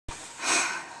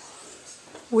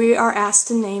We are asked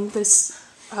to name this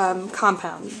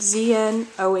compound,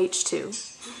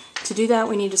 ZnOH2. To do that,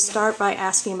 we need to start by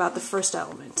asking about the first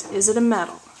element. Is it a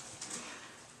metal?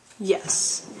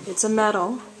 Yes, it's a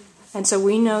metal, and so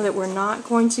we know that we're not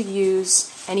going to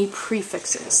use any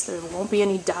prefixes. There won't be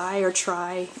any di or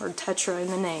tri or tetra in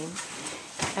the name.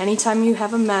 Anytime you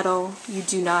have a metal, you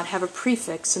do not have a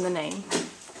prefix in the name.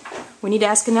 We need to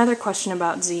ask another question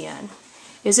about Zn.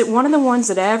 Is it one of the ones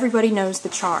that everybody knows the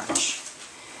charge?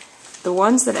 The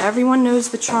ones that everyone knows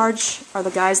the charge are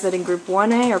the guys that in group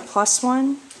 1A are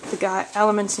 +1, the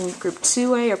elements in group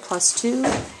 2A are +2.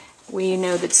 We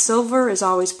know that silver is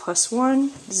always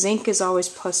 +1, zinc is always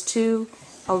 +2,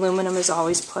 aluminum is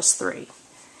always +3.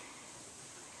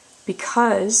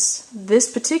 Because this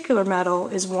particular metal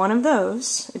is one of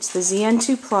those, it's the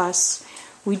Zn2+,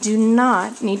 we do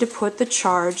not need to put the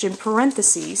charge in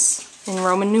parentheses in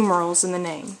Roman numerals in the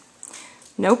name.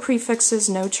 No prefixes,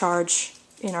 no charge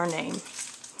in our name.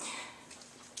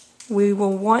 We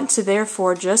will want to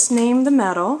therefore just name the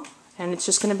metal, and it's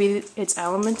just going to be its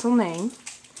elemental name.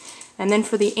 And then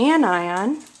for the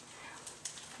anion,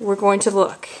 we're going to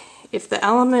look. If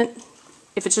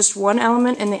it's just one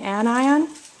element in the anion,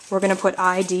 we're going to put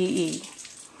IDE.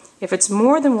 If it's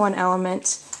more than one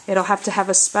element, it'll have to have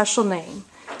a special name,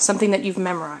 something that you've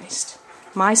memorized.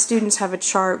 My students have a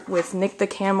chart with Nick the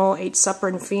Camel, 8 Supper,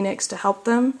 and Phoenix to help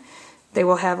them. They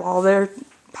will have all their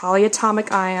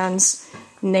polyatomic ions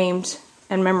named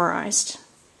and memorized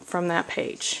from that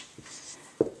page.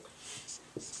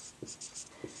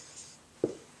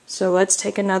 So let's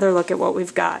take another look at what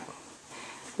we've got.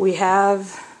 We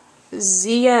have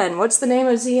Zn. What's the name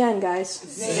of Zn, guys?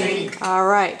 Zinc. All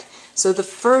right. So the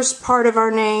first part of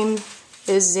our name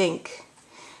is zinc.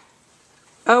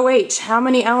 OH. How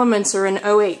many elements are in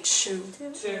OH?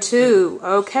 Two.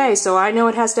 Okay, so I know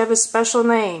it has to have a special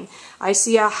name. I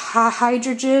see a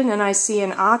hydrogen and I see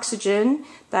an oxygen.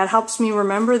 That helps me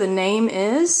remember the name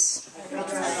is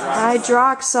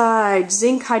hydroxide.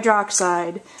 Zinc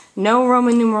hydroxide. No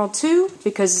Roman numeral 2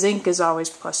 because zinc is always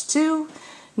 +2.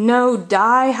 No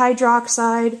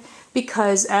dihydroxide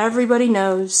because everybody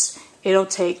knows it'll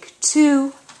take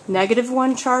 2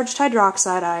 -1 charged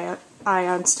hydroxide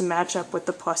ions to match up with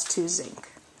the +2 zinc.